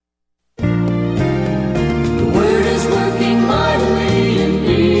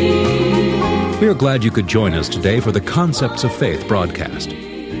are glad you could join us today for the Concepts of Faith broadcast.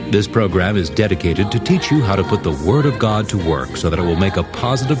 This program is dedicated to teach you how to put the Word of God to work so that it will make a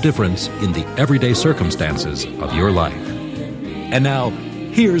positive difference in the everyday circumstances of your life. And now,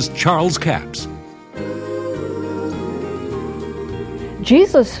 here's Charles Capps.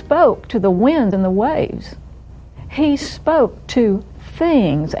 Jesus spoke to the wind and the waves. He spoke to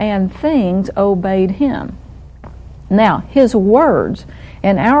things, and things obeyed him. Now, his words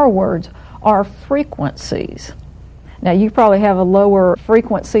and our words are frequencies. Now, you probably have a lower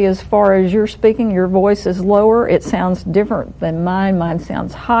frequency as far as you're speaking. Your voice is lower. It sounds different than mine. Mine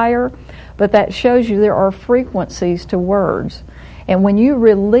sounds higher. But that shows you there are frequencies to words. And when you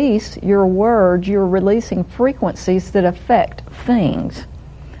release your words, you're releasing frequencies that affect things,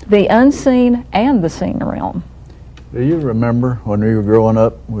 the unseen and the seen realm. Do you remember when we were growing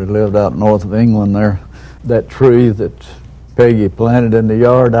up, we lived out north of England there, that tree that Peggy planted in the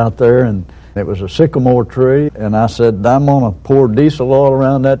yard out there, and it was a sycamore tree, and I said, I'm going to pour diesel oil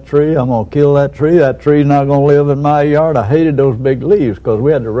around that tree, I'm going to kill that tree's not going to live in my yard. I hated those big leaves because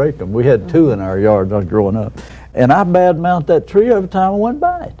we had to rake them. We had two in our yard when I was growing up. And I badmouthed that tree every time I went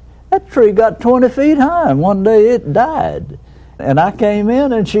by it. That tree got 20 feet high, and one day it died. And I came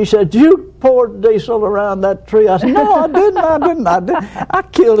in, and she said, you poured diesel around that tree. I said, no, I didn't. I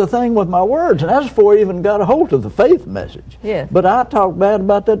killed the thing with my words, and that's before I even got a hold of the faith message. Yeah. But I talked bad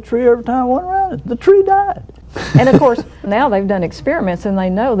about that tree every time I went around it. The tree died. And, of course, now they've done experiments, and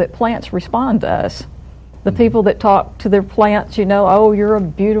they know that plants respond to us. The people that talk to their plants, oh, you're a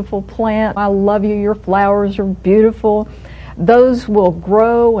beautiful plant. I love you. Your flowers are beautiful. Those will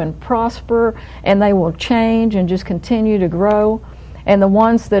grow and prosper, and they will change and just continue to grow. And the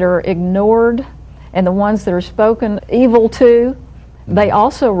ones that are ignored and the ones that are spoken evil to, they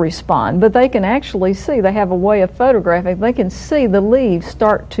also respond. But they can actually see, they have a way of photographing, they can see the leaves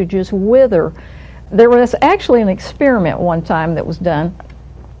start to just wither. There was actually an experiment one time that was done.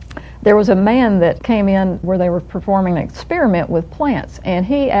 There was a man that came in where they were performing an experiment with plants, and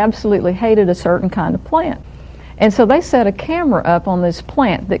he absolutely hated a certain kind of plant. And so they set a camera up on this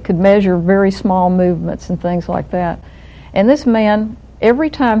plant that could measure very small movements and things like that. And this man,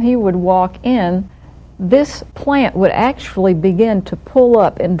 every time he would walk in, this plant would actually begin to pull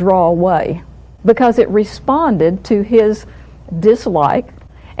up and draw away because it responded to his dislike.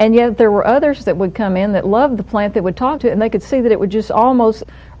 And yet there were others that would come in that loved the plant, that would talk to it, and they could see that it would just almost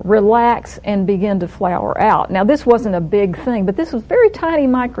relax and begin to flower out. Now, this wasn't a big thing, but this was very tiny,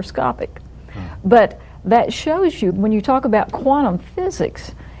 microscopic. But that shows you, when you talk about quantum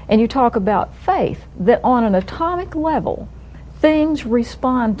physics and you talk about faith, that on an atomic level, things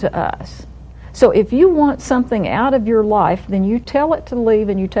respond to us. So if you want something out of your life, then you tell it to leave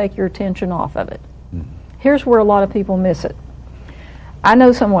and you take your attention off of it. Here's where a lot of people miss it. I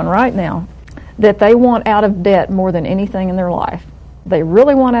know someone right now that they want out of debt more than anything in their life. They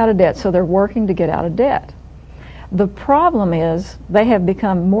really want out of debt, so they're working to get out of debt. The problem is they have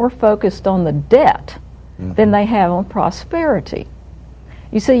become more focused on the debt than they have on prosperity.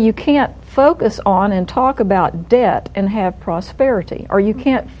 You see, you can't focus on and talk about debt and have prosperity, or you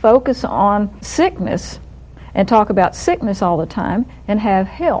can't focus on sickness and talk about sickness all the time and have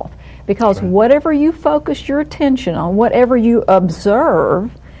health. Because whatever you focus your attention on, whatever you observe,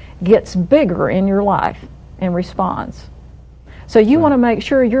 gets bigger in your life and responds. So you want to make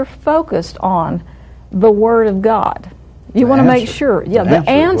sure you're focused on the Word of God. You want to make sure, the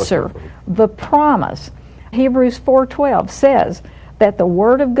answer, the promise. Hebrews 4:12 says that the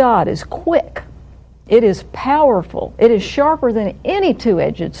Word of God is quick. It is powerful. It is sharper than any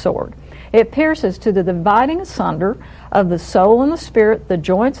two-edged sword. It pierces to the dividing asunder of the soul and the spirit, the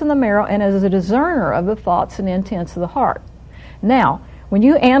joints and the marrow, and is a discerner of the thoughts and intents of the heart. Now, when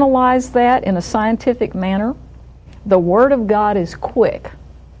you analyze that in a scientific manner, the Word of God is quick.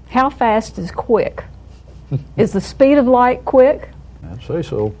 How fast is quick? Is the speed of light quick? I'd say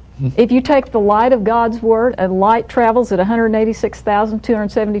so. If you take the light of God's Word, and light travels at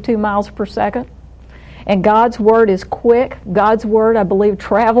 186,272 miles per second, and God's Word is quick. God's Word, I believe,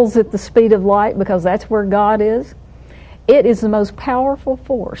 travels at the speed of light because that's where God is. It is the most powerful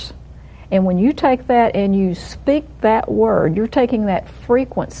force. And when you take that and you speak that word, you're taking that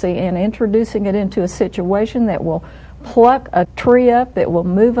frequency and introducing it into a situation that will pluck a tree up, that will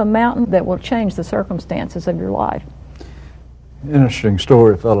move a mountain, that will change the circumstances of your life. Interesting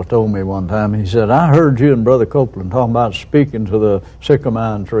story a fellow told me one time. He said, I heard you and Brother Copeland talking about speaking to the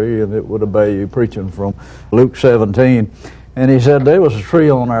sycamore tree and it would obey you, preaching from Luke 17. And he said there was a tree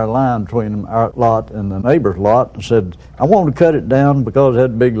on our line between our lot and the neighbor's lot, and said, I wanted to cut it down because it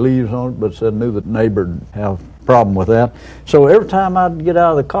had big leaves on it, but said knew that the neighbor would have a problem with that. So every time I'd get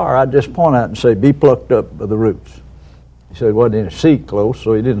out of the car, I'd just point out and say, be plucked up by the roots. He said it wasn't in the sea close,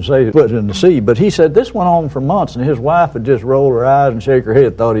 so he didn't say it was in the sea. But he said this went on for months, and his wife would just roll her eyes and shake her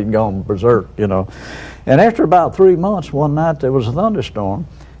head, thought he'd gone berserk, you know. And after about 3 months, one night there was a thunderstorm.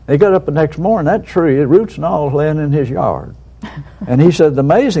 They got up the next morning, that tree, roots and all, was laying in his yard. And he said the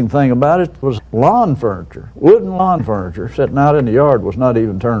amazing thing about it was lawn furniture, wooden lawn furniture, sitting out in the yard was not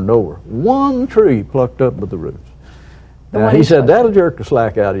even turned over. One tree plucked up with the roots. He said that'll jerk the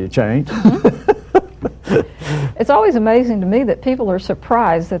slack out of your chain. It's always amazing to me that people are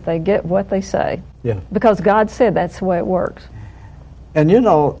surprised that they get what they say. Yeah. Because God said that's the way it works. And you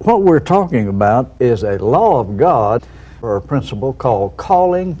know, what we're talking about is a law of God, or a principle called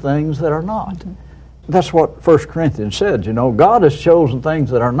calling things that are not. Mm-hmm. That's what 1 Corinthians said, you know. God has chosen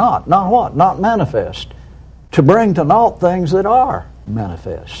things that are not what? Not manifest, to bring to naught things that are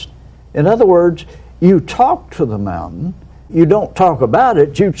manifest. In other words, you talk to the mountain, you don't talk about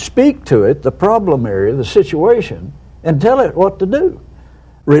it, you speak to it, the problem area, the situation, and tell it what to do.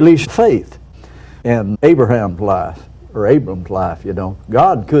 Release faith. In Abraham's life, or Abram's life, you know,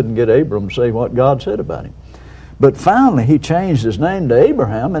 God couldn't get Abram to say what God said about him. But finally, he changed his name to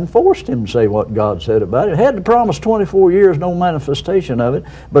Abraham and forced him to say what God said about it. Had to promise 24 years, no manifestation of it.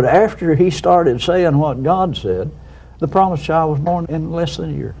 But after he started saying what God said, the promised child was born in less than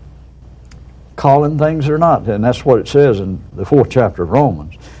a year. Calling things or not. And that's what it says in the 4th chapter of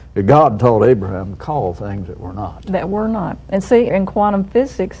Romans. That God told Abraham to call things that were not. That were not. And see, in quantum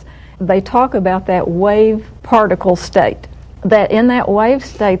physics, they talk about that wave particle state. That in that wave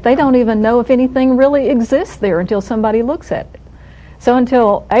state, they don't even know if anything really exists there until somebody looks at it. So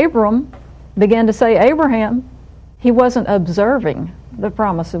until Abram began to say Abraham, he wasn't observing the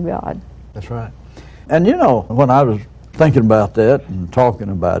promise of God. That's right. And you know, when I was thinking about that and talking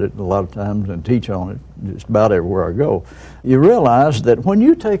about it a lot of times and teach on it just about everywhere I go, you realize that when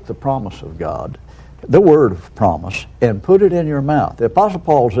you take the promise of God, the word of promise, and put it in your mouth. The Apostle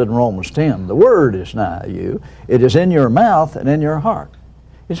Paul said in Romans 10, the word is nigh you. It is in your mouth and in your heart.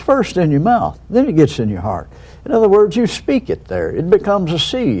 It's first in your mouth, then it gets in your heart. In other words, you speak it there. It becomes a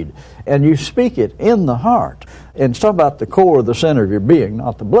seed, and you speak it in the heart. And it's talking about the core of the center of your being,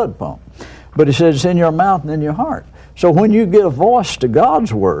 not the blood pump. But he says it's in your mouth and in your heart. So when you give voice to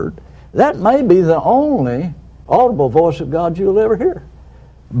God's word, that may be the only audible voice of God you'll ever hear.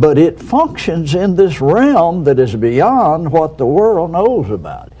 But it functions in this realm that is beyond what the world knows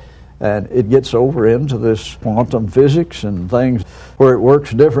about. And it gets over into this quantum physics and things where it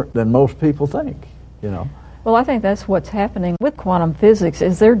works different than most people think, you know. Well, I think that's what's happening with quantum physics,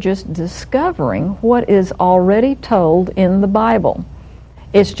 is they're just discovering what is already told in the Bible.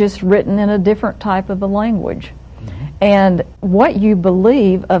 It's just written in a different type of a language. Mm-hmm. And what you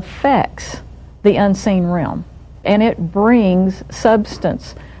believe affects the unseen realm. And it brings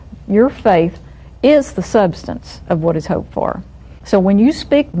substance. Your faith is the substance of what is hoped for. So when you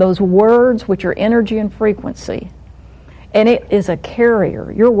speak those words which are energy and frequency, and it is a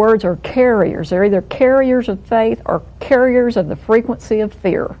carrier, your words are carriers. They're either carriers of faith or carriers of the frequency of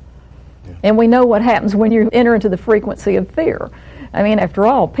fear. Yeah. And we know what happens when you enter into the frequency of fear. I mean, after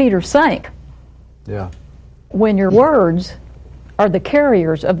all, Peter sank. Yeah. When your words are the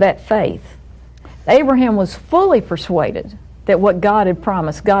carriers of that faith. Abraham was fully persuaded that what God had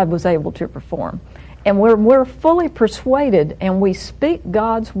promised, God was able to perform. And we're fully persuaded and we speak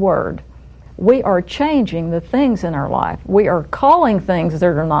God's word, we are changing the things in our life. We are calling things that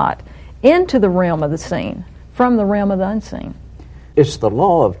are not into the realm of the seen, from the realm of the unseen. It's the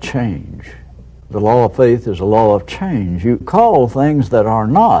law of change. The law of faith is a law of change. You call things that are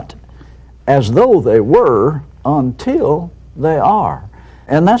not as though they were until they are.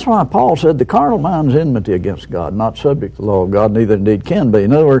 And that's why Paul said the carnal mind is enmity against God, not subject to the law of God, neither indeed can be.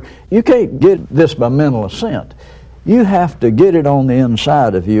 In other words, you can't get this by mental assent. You have to get it on the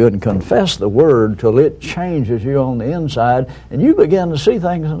inside of you and confess the word till it changes you on the inside, and you begin to see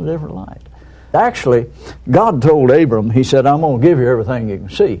things in a different light. Actually, God told Abram, he said, I'm going to give you everything you can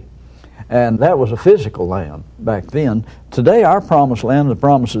see. And that was a physical land back then. Today, our promised land, the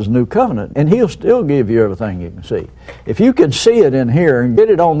promise is new covenant, and he'll still give you everything you can see. If you can see it in here and get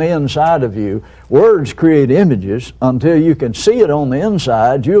it on the inside of you, words create images. Until you can see it on the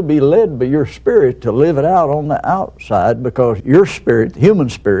inside, you'll be led by your spirit to live it out on the outside, because your spirit, the human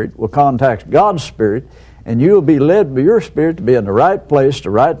spirit, will contact God's spirit, and you'll be led by your spirit to be in the right place, the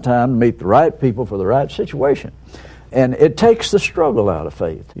right time, to meet the right people for the right situation. And it takes the struggle out of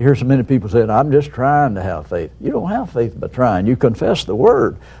faith. You hear so many people saying, I'm just trying to have faith. You don't have faith by trying. You confess the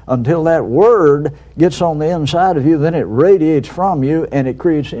Word. Until that Word gets on the inside of you, then it radiates from you and it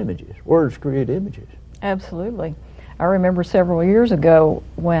creates images. Words create images. Absolutely. I remember several years ago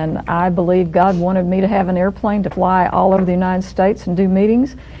when I believed God wanted me to have an airplane to fly all over the United States and do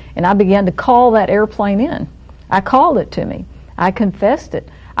meetings, and I began to call that airplane in. I called it to me. I confessed it.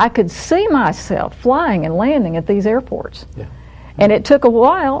 I could see myself flying and landing at these airports. Yeah. And it took a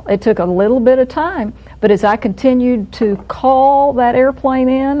while. It took a little bit of time. But as I continued to call that airplane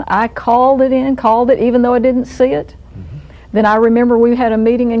in, I called it even though I didn't see it. Then I remember we had a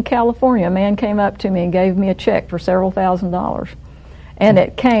meeting in California. A man came up to me and gave me a check for several $1,000s. And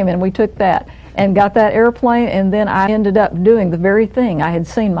it came, and we took that and got that airplane, and then I ended up doing the very thing I had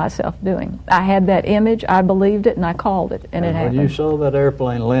seen myself doing. I had that image, I believed it, and I called it, and it happened. When you saw that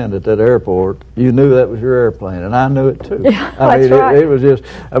airplane land at that airport, you knew that was your airplane, and I knew it too. Yeah, that's right. It was just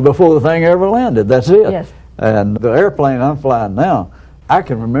before the thing ever landed. That's it. Yes. And the airplane I'm flying now, I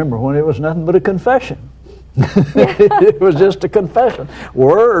can remember when it was nothing but a confession. It was just a confession.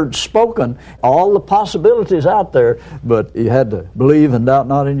 Words spoken, all the possibilities out there, but you had to believe and doubt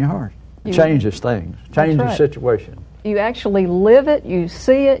not in your heart. It changes things, changes right. situation. You actually live it, you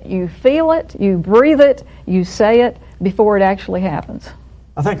see it, you feel it, you breathe it, you say it before it actually happens.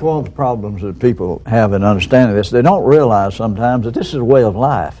 I think one of the problems that people have in understanding this, they don't realize sometimes that this is a way of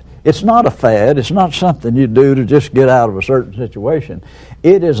life. It's not a fad. It's not something you do to just get out of a certain situation.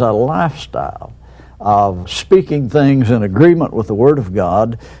 It is a lifestyle of speaking things in agreement with the Word of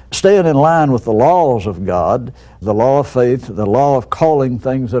God, staying in line with the laws of God, the law of faith, the law of calling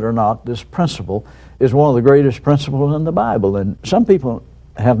things that are not. This principle is one of the greatest principles in the Bible, and some people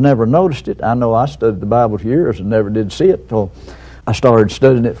have never noticed it. I know I studied the Bible for years and never did see it until I started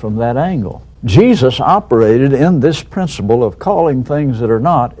studying it from that angle. Jesus operated in this principle of calling things that are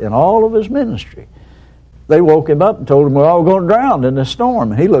not in all of his ministry. They woke him up and told him we're all going to drown in this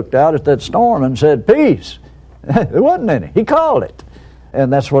storm. He looked out at that storm and said, peace. There wasn't any. He called it.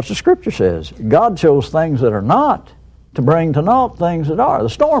 And that's what the Scripture says. God chose things that are not to bring to naught things that are. The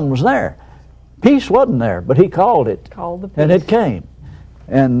storm was there. Peace wasn't there, but he called it. Called the peace. And it came.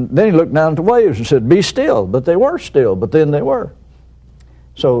 And then he looked down at the waves and said, be still. But they were still, but then they were.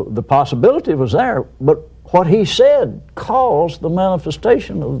 So the possibility was there, but what he said caused the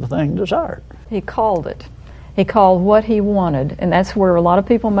manifestation of the thing desired. He called it. He called what he wanted, and that's where a lot of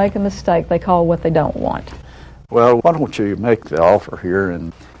people make a mistake. They call what they don't want. Well, why don't you make the offer here?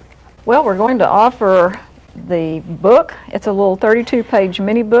 Well, we're going to offer the book. It's a little 32-page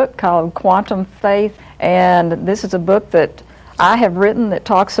mini book called Quantum Faith, and this is a book that I have written that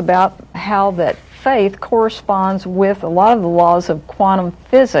talks about how that faith corresponds with a lot of the laws of quantum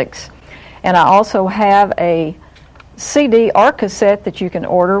physics. And I also have a CD or cassette that you can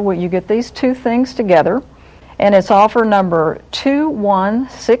order where you get these two things together, and it's offer number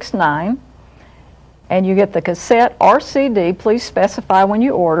 2169, and you get the cassette or CD, please specify when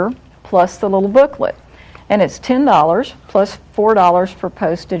you order, plus the little booklet. And it's $10 plus $4 for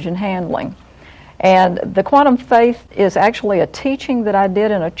postage and handling. And the Quantum Faith is actually a teaching that I did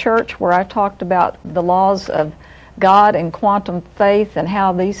in a church where I talked about the laws of God and quantum faith and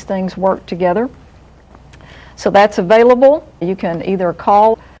how these things work together. So that's available. You can either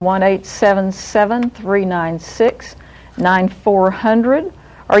call 1-877-396-9400,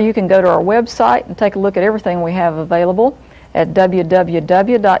 or you can go to our website and take a look at everything we have available at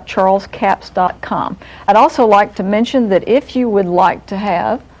www.charlescapps.com. I'd also like to mention that if you would like to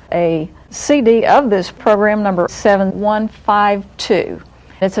have a CD of this program number 7152,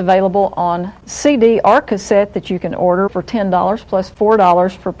 it's available on CD or cassette that you can order for $10 plus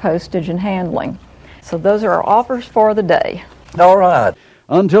 $4 for postage and handling. So those are our offers for the day. All right.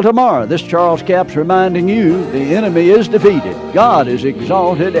 Until tomorrow, this Charles Capps reminding you the enemy is defeated, God is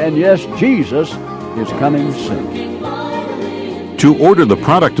exalted, and yes, Jesus is coming soon. To order the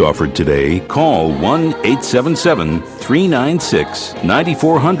product offered today, call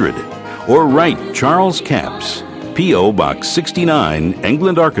 1-877-396-9400 or write Charles Capps, P.O. Box 69,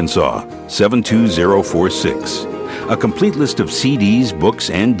 England, Arkansas, 72046. A complete list of CDs, books,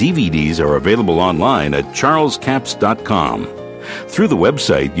 and DVDs are available online at charlescapps.com. Through the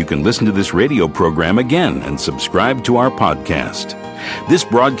website, you can listen to this radio program again and subscribe to our podcast. This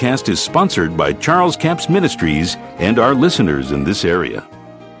broadcast is sponsored by Charles Capps Ministries and our listeners in this area.